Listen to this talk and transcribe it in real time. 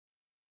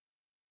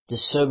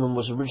This sermon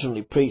was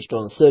originally preached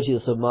on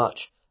 30th of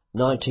March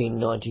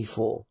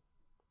 1994.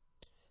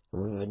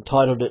 And we've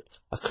entitled it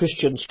A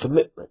Christian's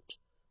Commitment,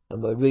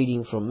 and we're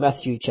reading from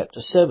Matthew chapter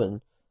 7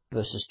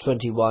 verses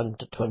 21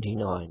 to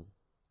 29.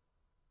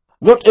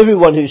 Not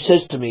everyone who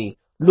says to me,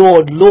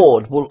 Lord,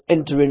 Lord, will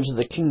enter into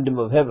the kingdom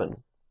of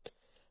heaven,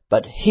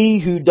 but he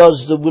who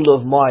does the will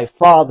of my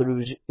Father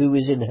who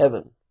is in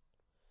heaven.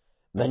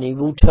 Many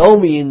will tell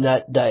me in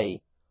that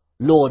day,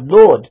 Lord,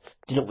 Lord,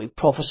 didn't we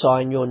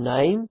prophesy in your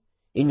name?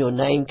 In your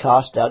name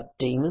cast out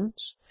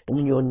demons, and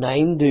in your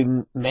name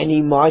do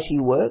many mighty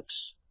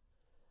works?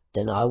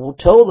 Then I will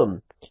tell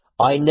them,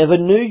 I never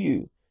knew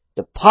you.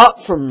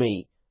 Depart from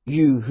me,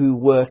 you who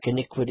work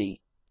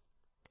iniquity.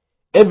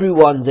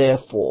 Everyone,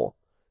 therefore,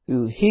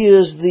 who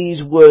hears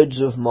these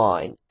words of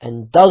mine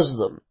and does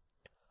them,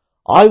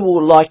 I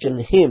will liken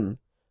him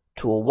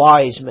to a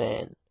wise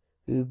man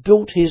who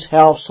built his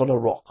house on a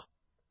rock.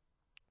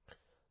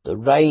 The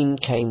rain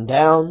came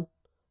down,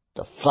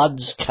 the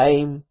floods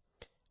came,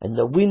 and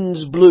the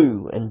winds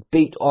blew and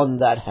beat on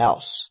that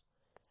house,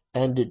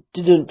 and it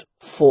didn't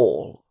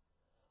fall,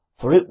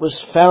 for it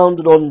was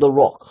founded on the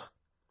rock.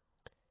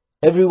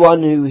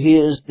 Everyone who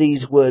hears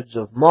these words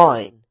of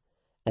mine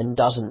and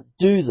doesn't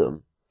do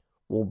them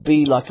will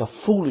be like a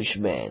foolish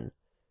man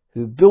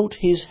who built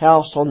his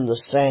house on the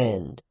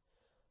sand.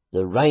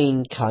 The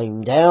rain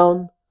came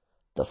down,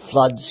 the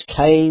floods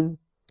came,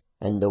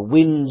 and the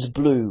winds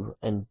blew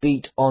and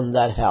beat on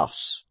that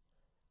house,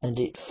 and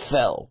it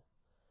fell,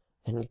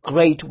 and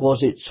great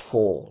was its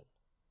fall.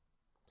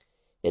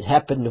 It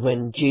happened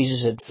when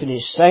Jesus had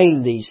finished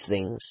saying these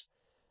things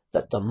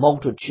that the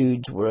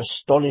multitudes were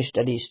astonished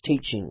at his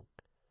teaching,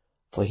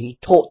 for he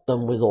taught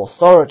them with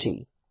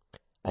authority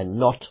and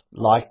not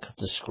like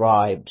the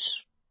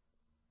scribes.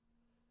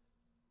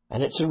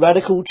 And it's a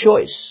radical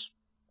choice.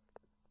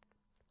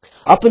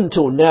 Up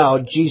until now,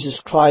 Jesus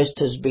Christ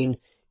has been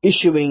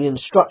issuing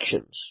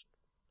instructions.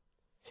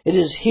 It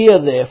is here,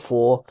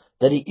 therefore,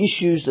 that he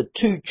issues the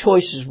two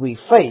choices we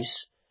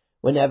face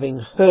when having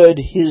heard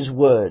his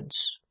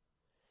words.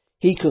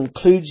 He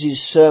concludes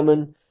his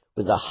sermon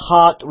with a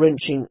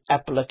heart-wrenching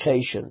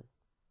application.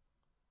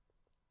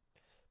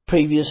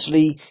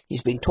 Previously,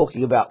 he's been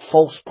talking about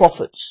false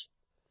prophets,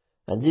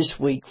 and this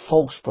week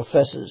false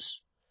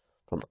professors,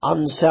 from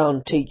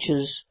unsound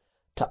teachers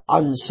to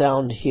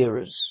unsound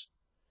hearers.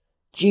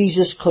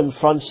 Jesus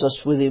confronts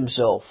us with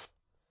himself,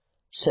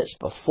 sets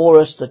before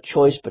us the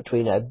choice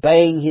between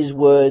obeying his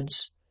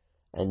words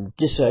and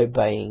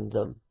disobeying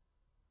them.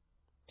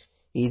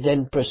 He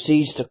then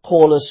proceeds to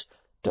call us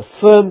to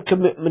firm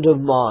commitment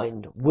of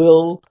mind,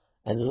 will,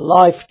 and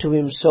life to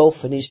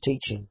himself and his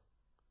teaching.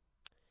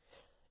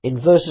 In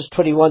verses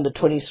 21 to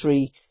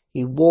 23,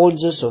 he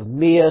warns us of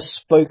mere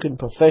spoken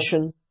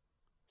profession,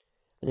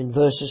 and in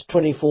verses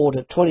 24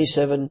 to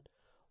 27,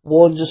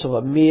 warns us of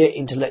a mere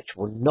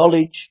intellectual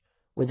knowledge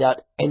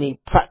without any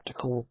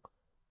practical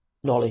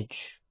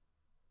knowledge.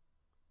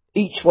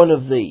 Each one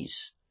of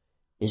these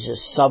is a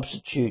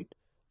substitute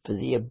for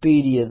the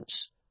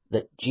obedience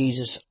that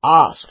Jesus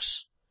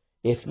asks,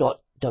 if not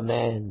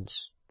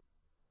demands.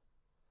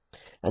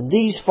 And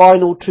these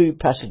final two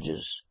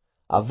passages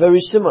are very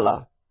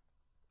similar.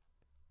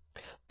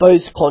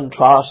 Both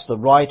contrast the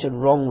right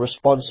and wrong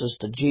responses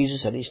to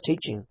Jesus and his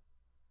teaching.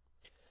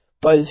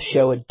 Both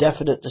show a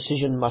definite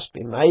decision must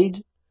be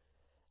made,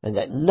 and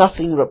that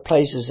nothing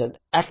replaces an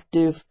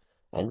active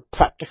and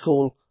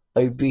practical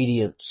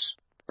obedience.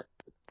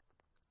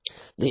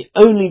 The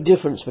only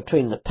difference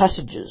between the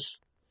passages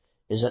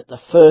is that the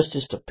first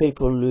is to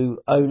people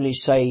who only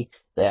say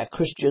they are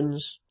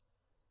Christians,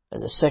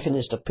 and the second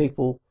is to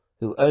people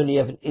who only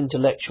have an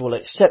intellectual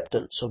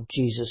acceptance of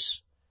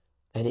Jesus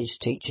and his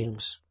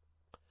teachings.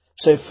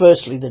 So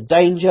firstly, the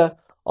danger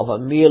of a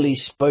merely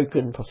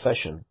spoken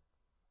profession.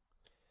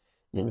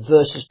 In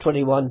verses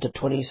 21 to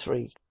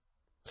 23,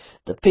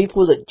 the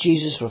people that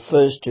Jesus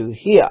refers to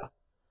here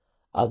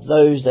are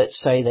those that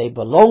say they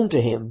belong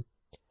to him,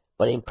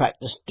 but in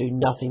practice do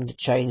nothing to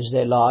change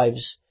their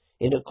lives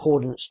in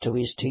accordance to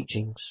his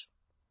teachings.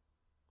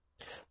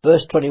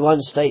 Verse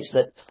 21 states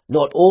that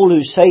not all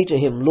who say to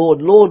him,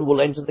 Lord, Lord,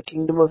 will enter the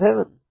kingdom of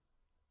heaven.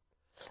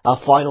 Our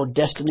final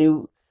destiny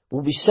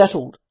will be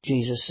settled,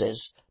 Jesus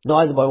says,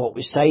 neither by what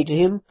we say to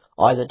him,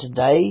 either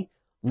today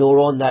nor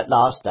on that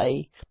last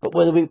day, but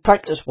whether we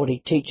practice what he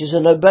teaches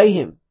and obey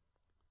him.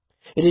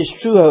 It is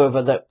true,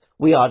 however, that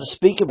we are to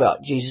speak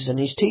about Jesus and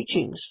his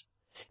teachings.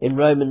 In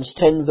Romans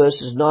 10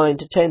 verses 9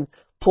 to 10,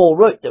 Paul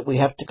wrote that we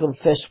have to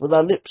confess with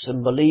our lips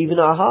and believe in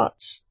our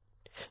hearts.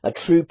 A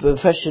true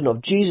profession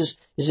of Jesus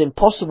is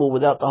impossible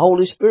without the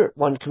Holy Spirit,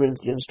 1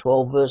 Corinthians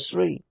 12 verse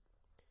 3.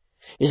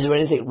 Is there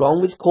anything wrong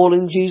with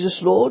calling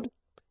Jesus Lord?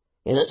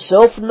 In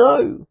itself,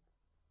 no.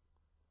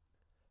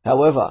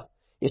 However,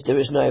 if there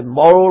is no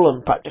moral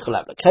and practical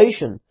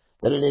application,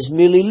 then it is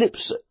merely lip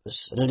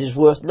service and it is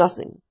worth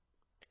nothing.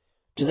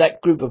 To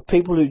that group of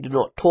people who do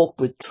not talk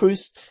with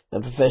truth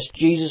and profess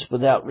Jesus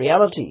without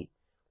reality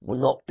will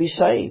not be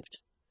saved.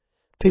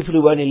 People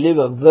who only live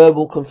a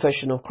verbal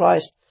confession of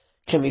Christ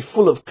can be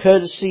full of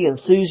courtesy,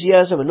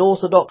 enthusiasm and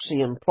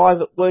orthodoxy in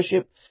private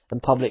worship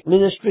and public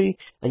ministry,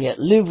 and yet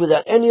live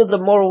without any of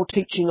the moral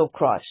teaching of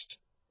Christ.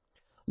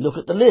 Look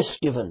at the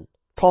list given: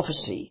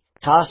 prophecy,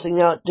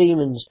 casting out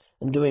demons,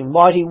 and doing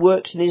mighty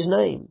works in his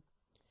name.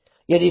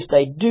 Yet if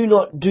they do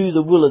not do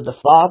the will of the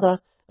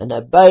Father, and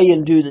obey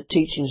and do the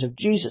teachings of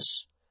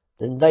Jesus,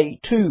 then they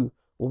too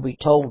will be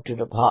told to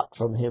depart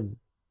from him.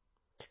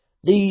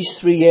 These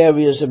three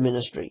areas of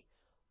ministry,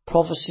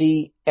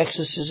 prophecy,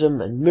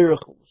 exorcism, and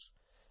miracles,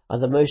 are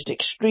the most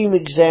extreme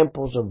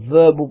examples of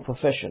verbal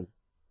profession.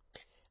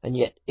 And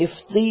yet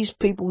if these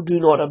people do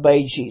not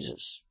obey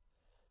Jesus,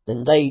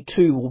 then they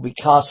too will be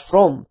cast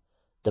from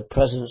the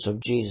presence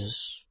of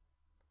Jesus.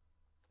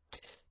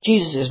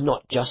 Jesus is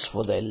not just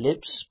for their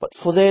lips, but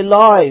for their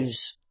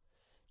lives.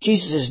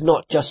 Jesus is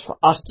not just for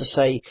us to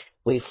say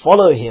we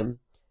follow him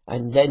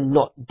and then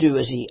not do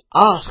as he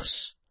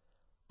asks,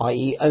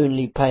 i.e.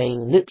 only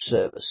paying lip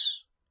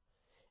service.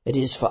 It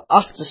is for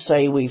us to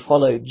say we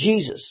follow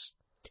Jesus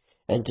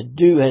and to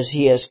do as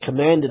he has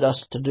commanded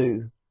us to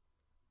do.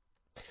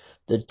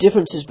 The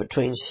difference is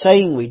between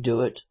saying we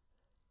do it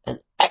and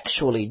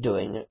actually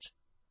doing it.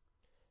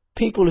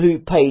 People who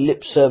pay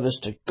lip service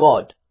to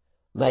God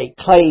may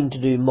claim to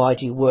do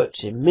mighty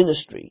works in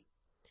ministry,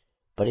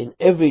 but in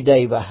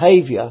everyday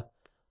behaviour,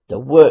 the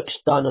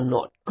works done are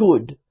not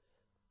good,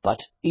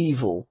 but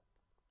evil.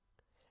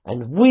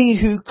 And we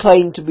who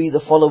claim to be the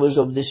followers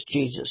of this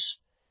Jesus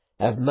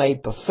have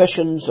made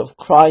professions of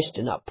Christ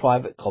in our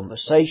private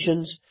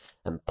conversations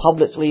and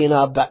publicly in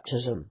our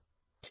baptism.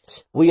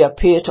 We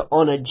appear to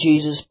honour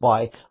Jesus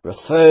by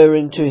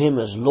referring to him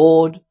as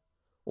Lord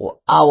or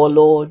our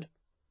Lord.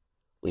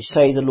 We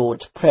say the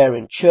Lord's Prayer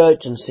in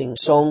church and sing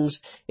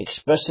songs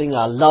expressing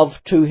our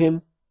love to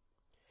him.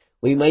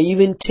 We may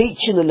even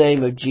teach in the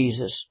name of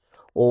Jesus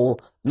or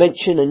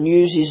mention and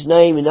use his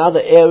name in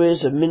other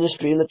areas of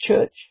ministry in the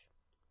church.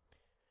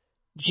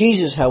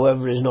 Jesus,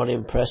 however, is not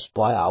impressed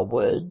by our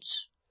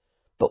words,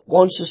 but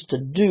wants us to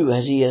do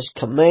as he has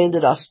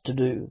commanded us to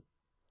do.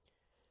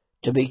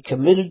 To be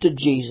committed to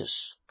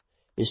Jesus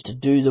is to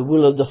do the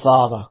will of the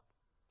Father.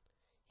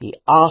 He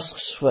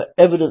asks for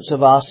evidence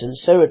of our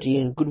sincerity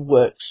in good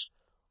works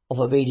of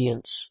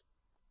obedience.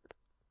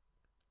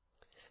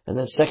 And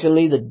then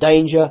secondly, the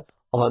danger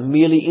of a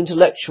merely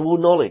intellectual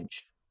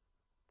knowledge.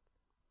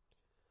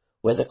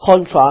 Where the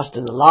contrast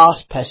in the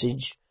last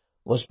passage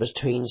was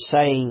between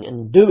saying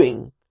and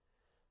doing,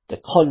 the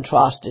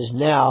contrast is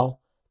now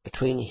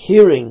between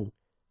hearing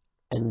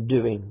and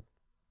doing.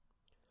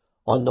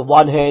 On the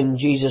one hand,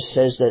 Jesus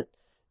says that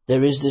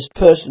there is this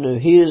person who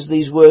hears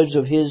these words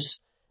of his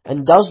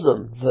and does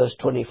them, verse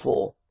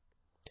 24.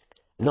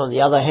 And on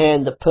the other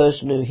hand, the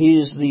person who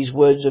hears these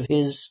words of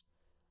his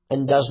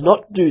and does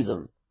not do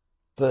them,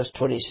 verse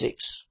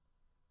 26.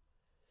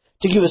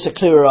 To give us a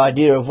clearer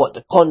idea of what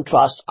the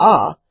contrasts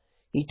are,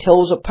 he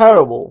tells a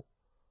parable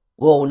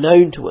well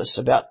known to us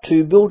about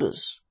two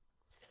builders.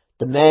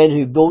 The man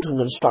who built and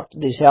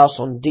constructed his house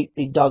on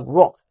deeply dug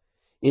rock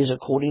is,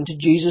 according to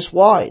Jesus,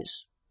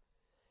 wise.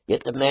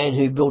 Yet the man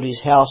who built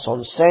his house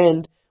on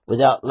sand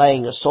without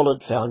laying a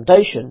solid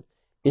foundation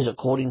is,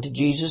 according to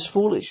Jesus,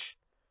 foolish.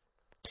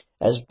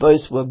 As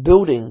both were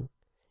building,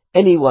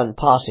 anyone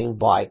passing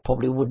by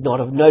probably would not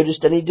have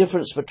noticed any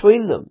difference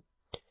between them,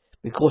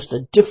 because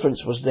the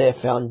difference was their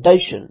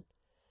foundation,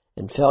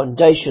 and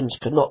foundations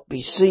cannot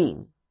be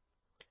seen.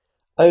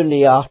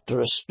 Only after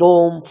a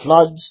storm,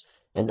 floods,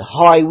 and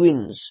high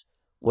winds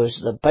was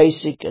the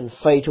basic and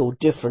fatal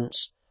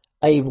difference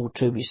able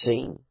to be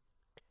seen.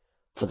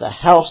 For the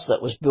house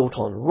that was built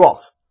on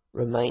rock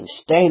remained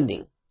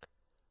standing,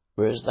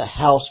 whereas the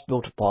house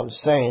built upon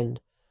sand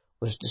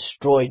was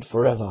destroyed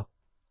forever.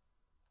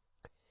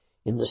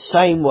 In the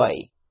same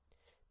way,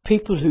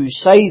 people who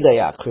say they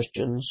are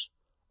Christians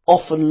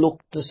often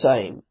look the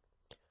same,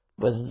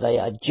 whether they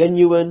are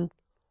genuine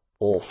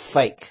or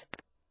fake.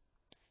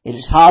 It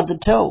is hard to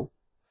tell.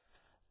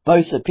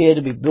 Both appear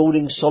to be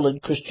building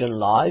solid Christian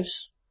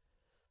lives,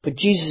 but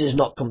Jesus is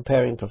not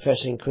comparing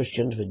professing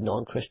Christians with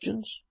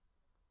non-Christians.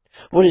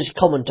 What is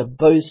common to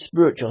both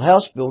spiritual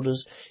house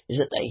builders is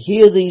that they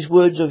hear these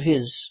words of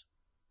his.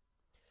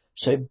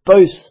 So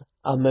both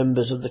are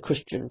members of the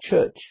Christian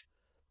church.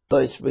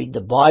 Both read the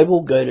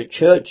Bible, go to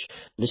church,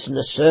 listen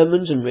to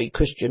sermons and read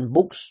Christian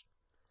books.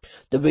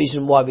 The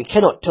reason why we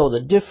cannot tell the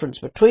difference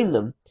between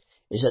them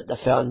is that the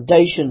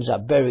foundations are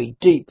buried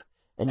deep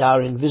and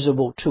are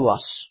invisible to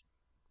us.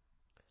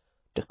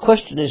 The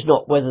question is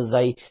not whether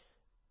they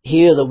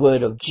hear the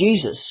word of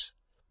Jesus,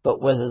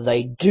 but whether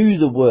they do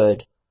the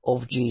word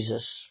of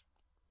Jesus.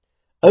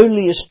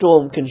 Only a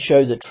storm can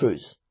show the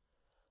truth.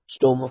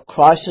 Storm of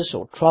crisis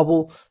or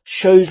trouble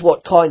shows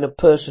what kind of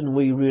person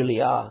we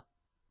really are.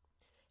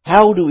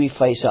 How do we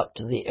face up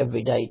to the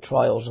everyday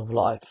trials of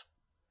life?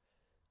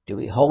 Do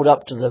we hold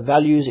up to the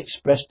values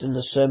expressed in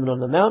the Sermon on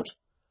the Mount?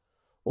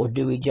 Or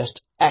do we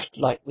just act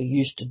like we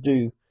used to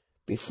do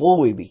before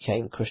we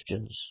became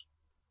Christians?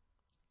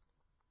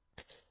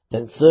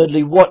 Then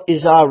thirdly, what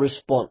is our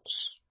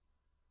response?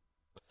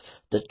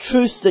 The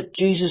truth that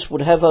Jesus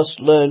would have us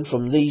learn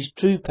from these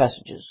two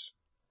passages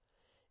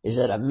is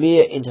that a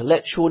mere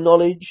intellectual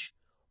knowledge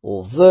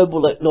or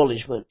verbal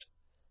acknowledgement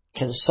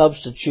can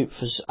substitute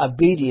for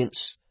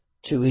obedience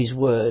to his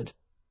word.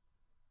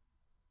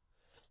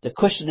 The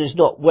question is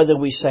not whether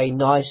we say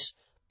nice,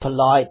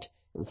 polite,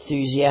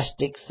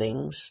 enthusiastic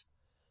things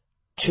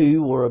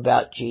to or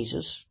about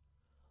Jesus,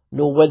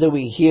 nor whether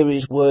we hear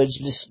his words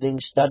listening,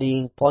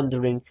 studying,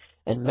 pondering,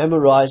 and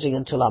memorizing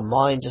until our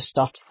minds are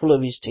stuffed full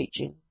of his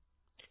teaching,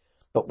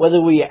 but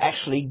whether we are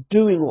actually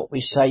doing what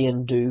we say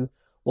and do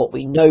what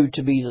we know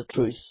to be the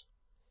truth.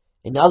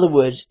 In other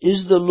words,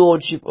 is the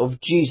Lordship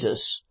of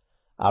Jesus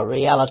a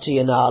reality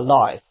in our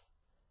life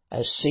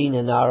as seen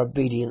in our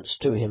obedience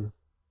to him?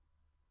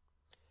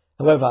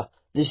 However,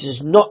 this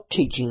is not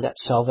teaching that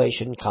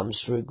salvation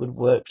comes through good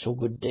works or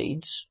good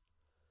deeds.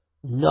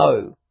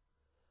 No.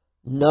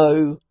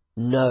 Nor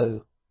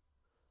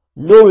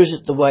is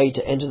it the way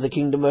to enter the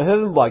kingdom of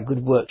heaven by good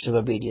works of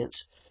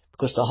obedience,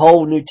 because the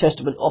whole New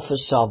Testament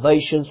offers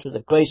salvation through the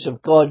grace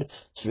of God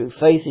through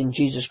faith in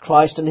Jesus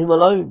Christ and him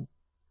alone.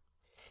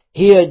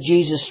 Here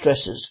Jesus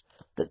stresses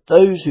that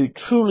those who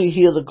truly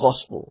hear the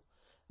gospel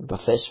and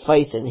profess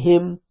faith in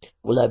him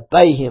will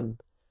obey him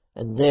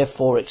and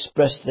therefore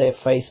express their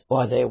faith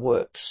by their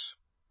works.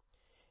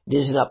 It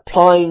is in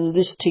applying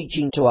this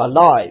teaching to our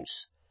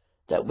lives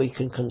that we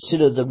can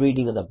consider the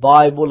reading of the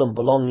Bible and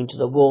belonging to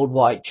the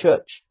worldwide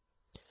church.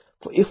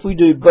 For if we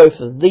do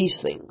both of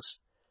these things,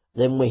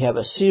 then we have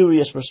a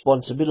serious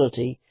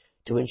responsibility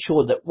to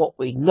ensure that what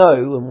we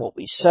know and what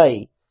we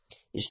say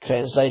is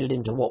translated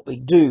into what we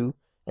do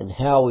and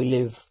how we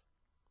live.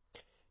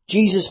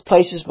 Jesus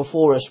places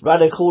before us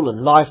radical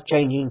and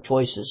life-changing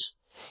choices.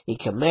 He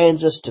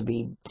commands us to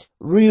be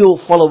real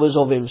followers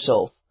of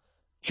himself,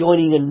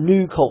 joining a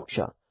new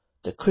culture,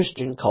 the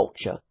Christian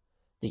culture,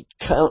 the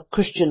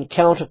Christian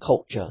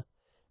counterculture,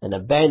 and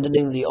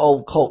abandoning the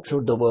old culture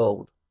of the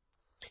world.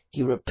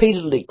 He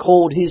repeatedly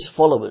called his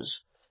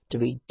followers to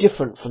be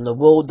different from the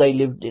world they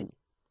lived in.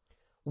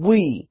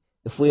 We,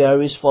 if we are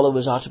his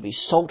followers, are to be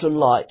salt and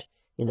light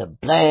in a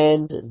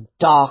bland and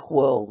dark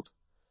world.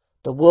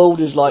 The world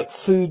is like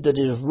food that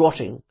is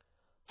rotting,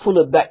 full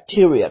of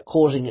bacteria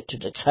causing it to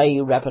decay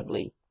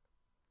rapidly.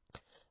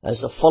 As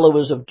the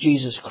followers of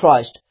Jesus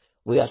Christ,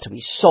 we are to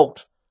be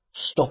salt,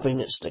 stopping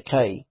its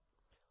decay.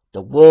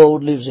 The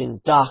world lives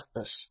in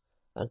darkness,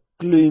 a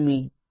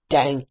gloomy,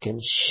 dank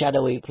and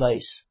shadowy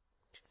place.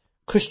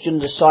 Christian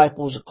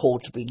disciples are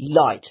called to be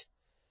light,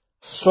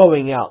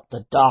 throwing out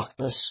the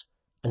darkness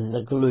and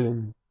the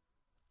gloom.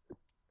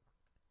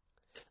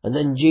 And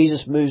then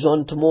Jesus moves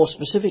on to more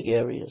specific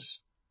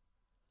areas.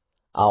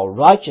 Our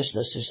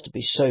righteousness is to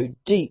be so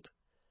deep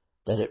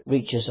that it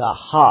reaches our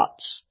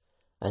hearts,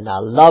 and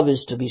our love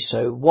is to be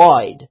so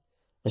wide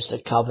as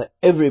to cover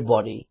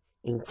everybody,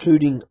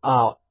 including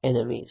our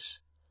enemies.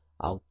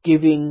 Our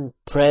giving,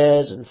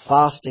 prayers and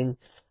fasting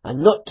are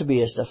not to be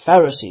as the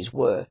Pharisees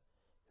were,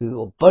 who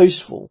were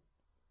boastful,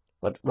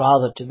 but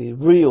rather to be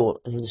real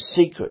and in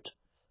secret,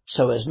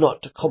 so as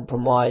not to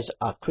compromise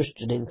our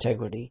Christian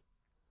integrity.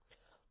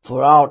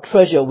 For our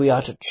treasure we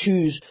are to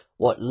choose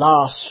what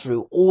lasts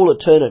through all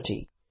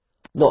eternity,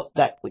 not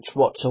that which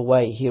rots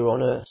away here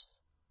on earth.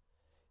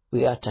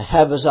 We are to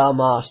have as our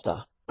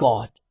master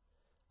God,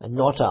 and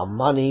not our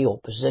money or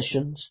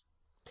possessions.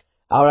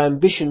 Our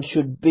ambition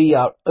should be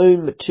our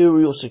own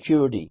material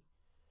security,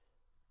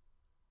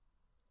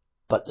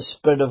 but the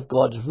spread of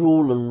God's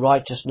rule and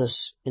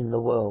righteousness in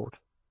the world.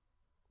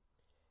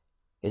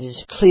 It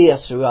is clear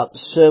throughout the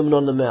Sermon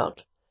on the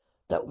Mount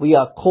that we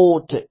are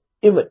called to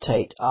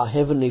imitate our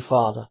Heavenly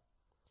Father.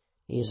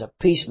 He is a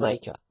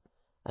peacemaker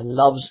and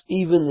loves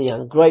even the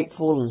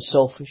ungrateful and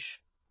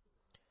selfish.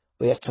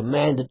 We are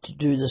commanded to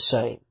do the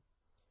same,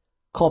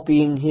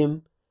 copying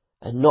him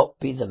and not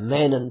be the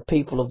men and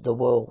people of the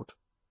world.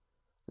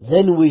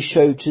 Then we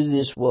show to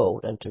this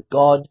world and to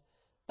God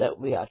that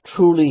we are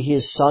truly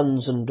his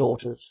sons and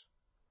daughters.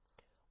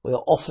 We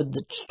are offered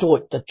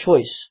the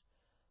choice,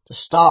 the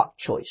stark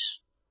choice,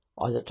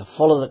 either to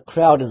follow the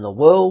crowd in the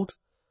world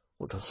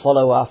or to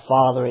follow our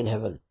Father in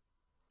heaven.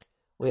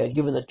 We are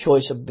given the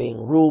choice of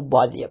being ruled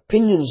by the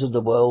opinions of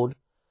the world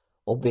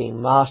or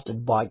being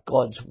mastered by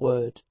God's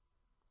word.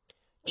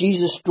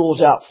 Jesus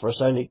draws out for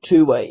us only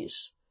two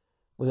ways.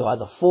 We are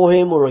either for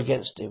him or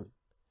against him.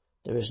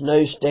 There is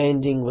no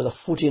standing with a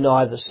foot in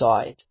either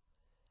side.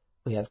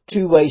 We have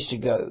two ways to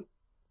go,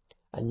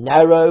 a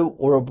narrow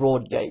or a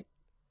broad gate,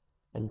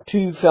 and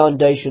two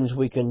foundations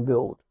we can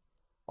build,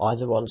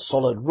 either on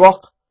solid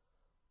rock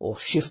or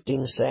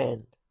shifting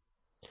sand.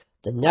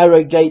 The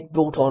narrow gate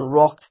built on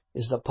rock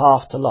is the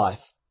path to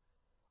life,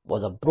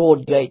 while the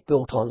broad gate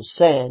built on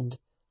sand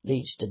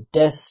leads to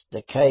death,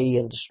 decay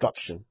and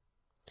destruction.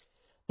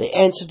 The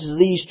answer to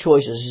these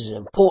choices is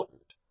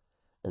important,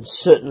 and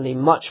certainly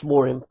much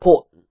more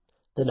important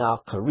than our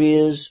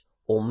careers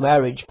or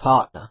marriage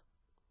partner.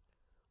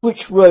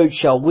 Which road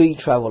shall we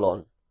travel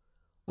on?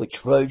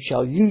 Which road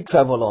shall you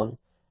travel on?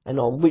 And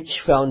on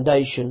which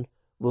foundation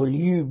will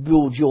you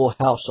build your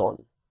house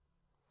on?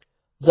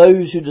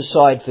 Those who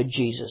decide for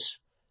Jesus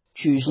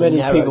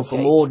Many people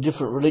from all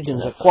different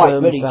religions are quite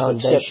ready to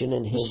accept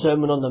the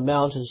Sermon on the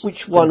Mount as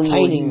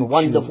containing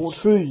wonderful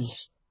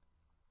truths.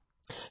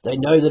 They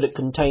know that it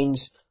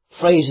contains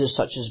phrases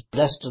such as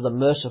 "Blessed are the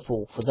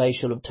merciful, for they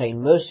shall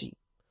obtain mercy,"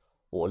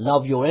 or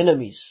 "Love your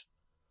enemies,"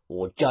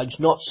 or "Judge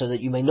not, so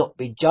that you may not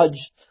be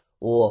judged,"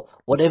 or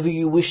 "Whatever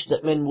you wish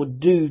that men would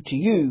do to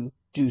you,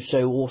 do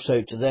so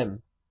also to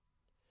them."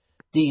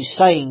 These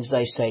sayings,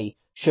 they say,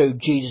 show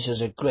Jesus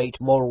as a great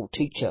moral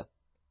teacher.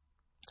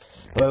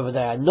 However,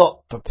 they are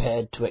not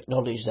prepared to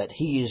acknowledge that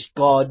he is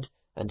God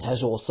and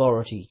has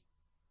authority.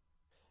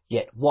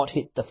 Yet what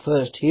hit the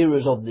first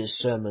hearers of this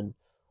sermon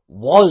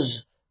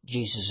was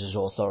Jesus'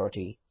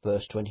 authority,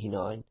 verse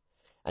 29,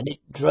 and it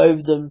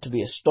drove them to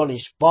be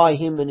astonished by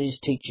him and his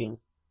teaching.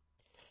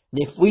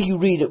 And if we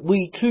read it,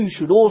 we too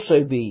should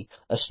also be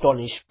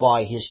astonished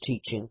by his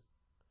teaching.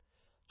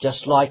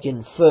 Just like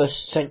in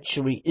first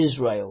century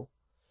Israel,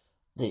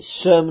 the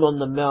Sermon on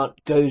the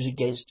Mount goes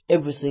against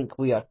everything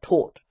we are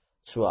taught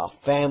through our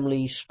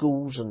family,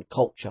 schools and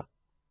culture.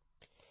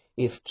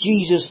 If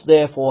Jesus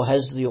therefore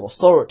has the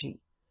authority,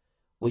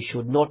 we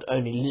should not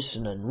only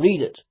listen and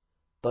read it,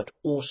 but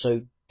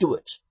also do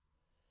it.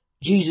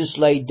 Jesus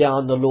laid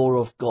down the law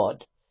of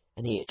God,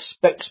 and he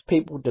expects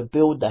people to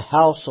build the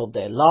house of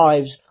their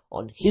lives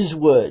on his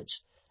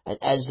words, and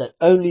adds that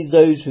only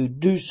those who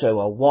do so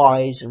are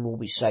wise and will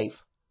be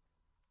safe.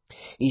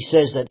 He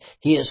says that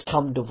he has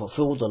come to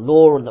fulfill the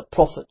law and the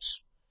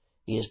prophets.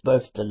 He is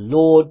both the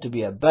Lord to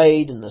be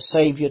obeyed and the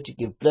Saviour to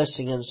give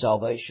blessing and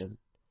salvation.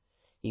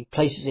 He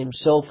places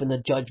himself in the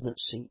judgment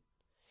seat.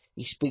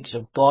 He speaks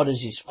of God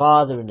as his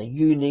Father in a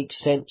unique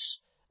sense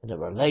and a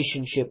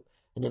relationship,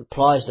 and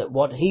implies that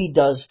what he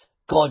does,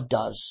 God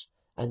does,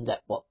 and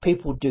that what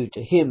people do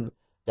to him,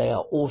 they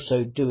are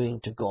also doing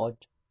to God.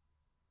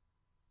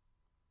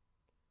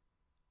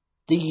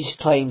 These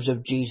claims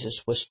of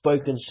Jesus were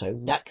spoken so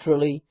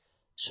naturally,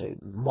 so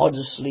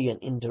modestly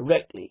and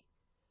indirectly,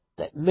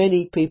 that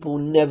many people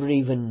never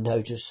even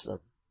notice them.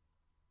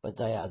 But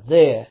they are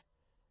there,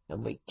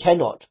 and we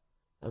cannot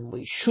and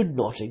we should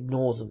not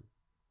ignore them.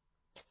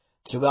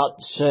 Throughout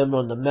the Sermon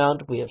on the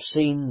Mount we have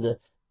seen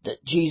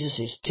that Jesus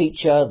is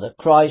teacher, the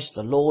Christ,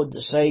 the Lord,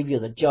 the Saviour,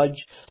 the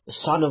Judge, the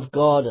Son of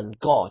God and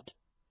God.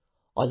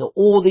 Either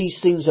all these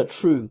things are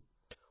true,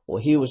 or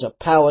he was a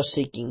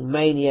power-seeking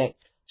maniac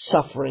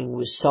suffering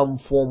with some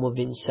form of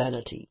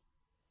insanity.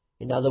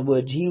 In other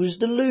words, he was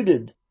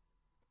deluded.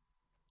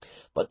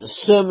 But the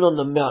Sermon on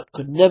the Mount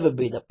could never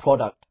be the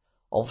product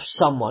of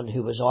someone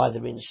who was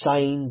either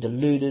insane,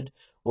 deluded,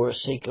 or a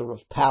seeker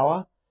of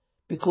power,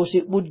 because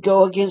it would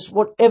go against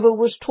whatever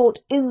was taught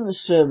in the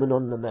Sermon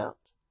on the Mount.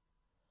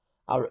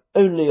 Our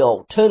only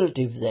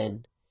alternative,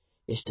 then,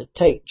 is to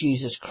take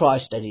Jesus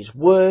Christ at his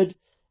word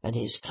and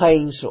his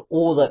claims for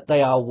all that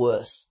they are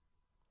worth.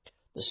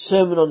 The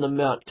Sermon on the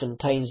Mount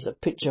contains the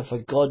picture for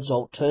God's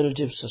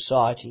alternative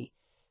society,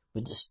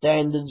 with the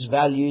standards,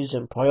 values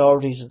and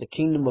priorities of the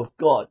kingdom of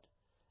God,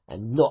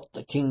 and not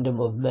the kingdom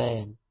of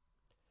man.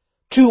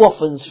 Too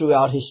often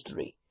throughout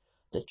history,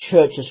 the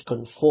church has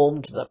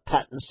conformed to the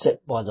pattern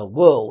set by the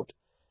world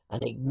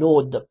and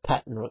ignored the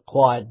pattern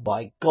required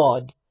by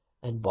God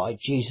and by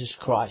Jesus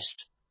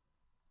Christ.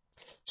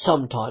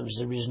 Sometimes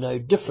there is no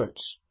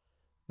difference,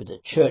 with the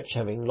church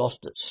having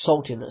lost its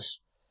saltiness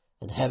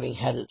and having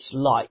had its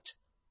light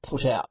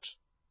put out.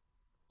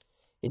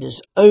 It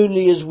is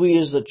only as we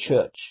as the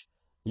church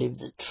live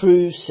the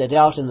truth set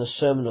out in the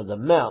Sermon on the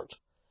Mount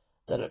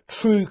that a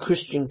true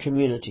Christian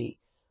community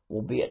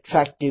will be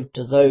attractive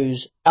to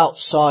those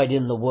outside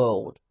in the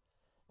world,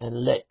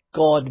 and let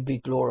God be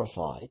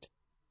glorified.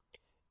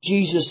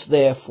 Jesus,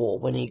 therefore,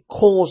 when he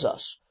calls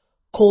us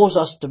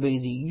to be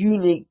the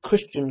unique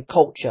Christian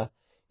culture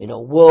in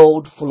a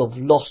world full of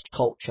lost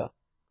culture.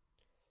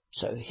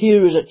 So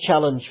here is a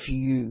challenge for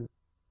you.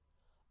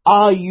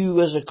 Are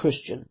you, as a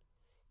Christian,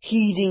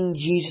 heeding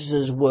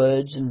Jesus'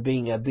 words and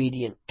being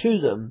obedient to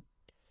them,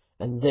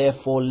 and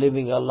therefore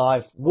living a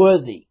life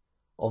worthy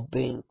of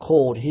being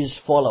called his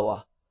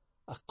follower,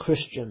 a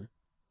Christian?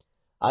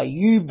 Are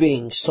you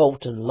being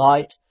salt and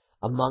light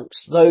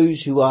amongst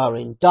those who are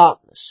in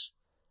darkness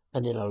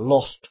and in a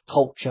lost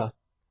culture?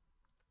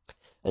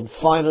 And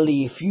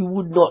finally, if you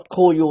would not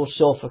call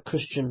yourself a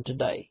Christian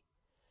today,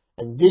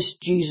 and this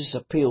Jesus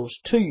appeals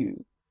to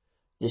you,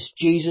 this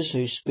Jesus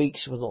who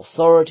speaks with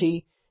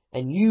authority,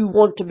 and you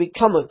want to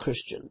become a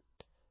Christian,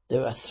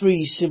 there are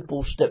 3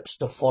 simple steps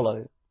to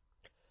follow.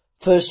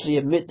 Firstly,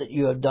 admit that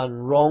you have done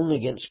wrong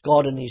against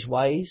God and his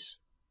ways.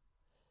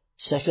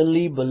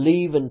 Secondly,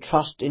 believe and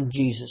trust in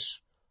Jesus.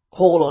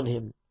 Call on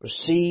him,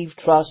 receive,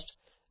 trust,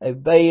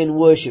 obey and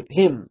worship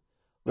him,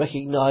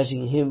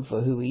 recognizing him for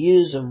who he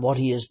is and what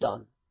he has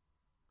done,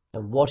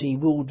 and what he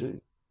will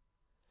do.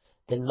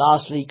 Then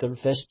lastly,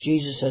 confess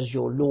Jesus as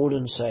your Lord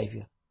and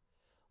Saviour.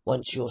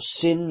 Once your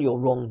sin, your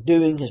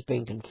wrongdoing has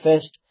been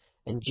confessed,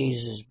 and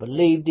Jesus is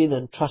believed in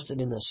and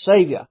trusted in as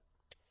Saviour,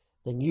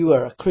 then you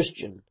are a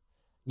Christian.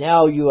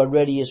 Now you are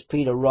ready, as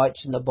Peter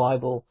writes in the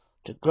Bible,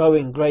 to grow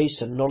in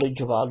grace and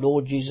knowledge of our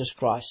Lord Jesus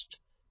Christ.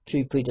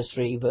 2 Peter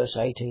 3 verse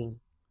 18.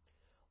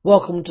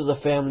 Welcome to the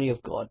family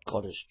of God.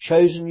 God has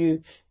chosen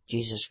you,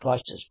 Jesus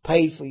Christ has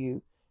paid for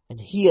you,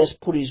 and he has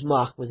put his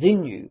mark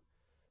within you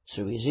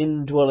through his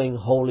indwelling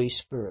Holy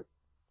Spirit.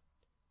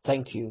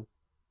 Thank you